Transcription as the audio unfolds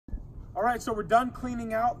All right, so we're done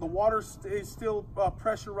cleaning out. The water is still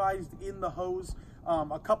pressurized in the hose.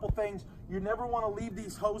 A couple things, you never want to leave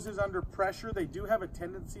these hoses under pressure. They do have a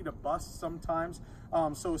tendency to bust sometimes.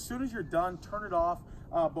 So as soon as you're done, turn it off.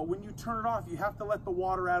 But when you turn it off, you have to let the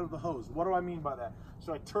water out of the hose. What do I mean by that?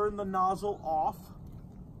 So I turn the nozzle off.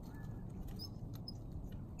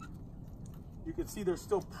 You can see there's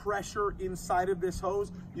still pressure inside of this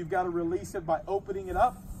hose. You've got to release it by opening it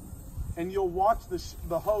up, and you'll watch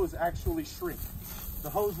the hose actually shrink. The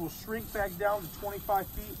hose will shrink back down to 25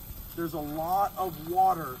 feet. There's a lot of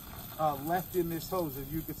water left in this hose, as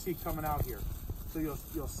you can see coming out here. So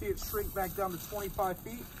you'll see it shrink back down to 25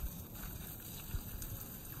 feet.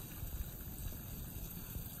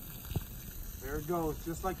 There it goes,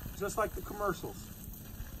 just like the commercials.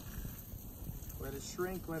 Let it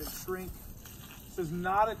shrink, let it shrink. This is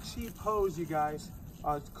not a cheap hose, you guys.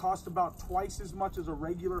 It costs about twice as much as a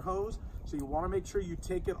regular hose. So you want to make sure you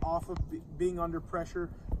take it off of being under pressure.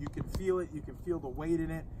 You can feel it, you can feel the weight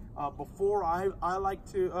in it. Before I like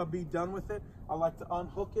to be done with it, I like to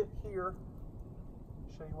unhook it here.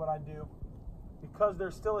 Show you what I do. Because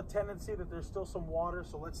there's still a tendency that there's still some water.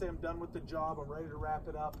 So let's say I'm done with the job, I'm ready to wrap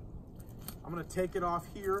it up. I'm going to take it off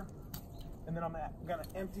here, and then I'm going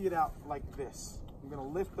to empty it out like this. I'm going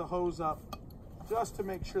to lift the hose up just to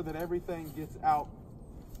make sure that everything gets out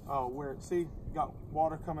where it, see, you got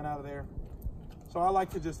water coming out of there. So I like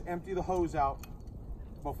to just empty the hose out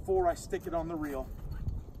before I stick it on the reel.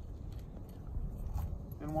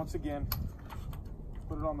 And once again,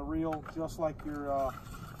 put it on the reel just like your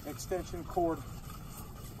extension cord.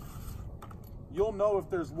 You'll know if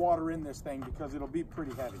there's water in this thing because it'll be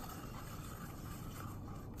pretty heavy.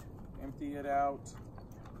 Empty it out,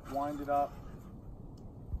 wind it up,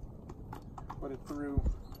 put it through,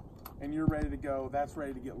 and you're ready to go. That's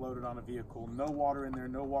ready to get loaded on a vehicle. No water in there,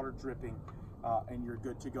 no water dripping, and you're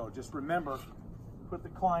good to go. Just remember, put the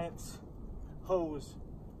client's hose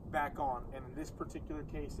back on. And in this particular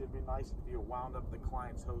case, it'd be nice if you wound up the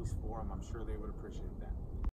client's hose for them. I'm sure they would appreciate that.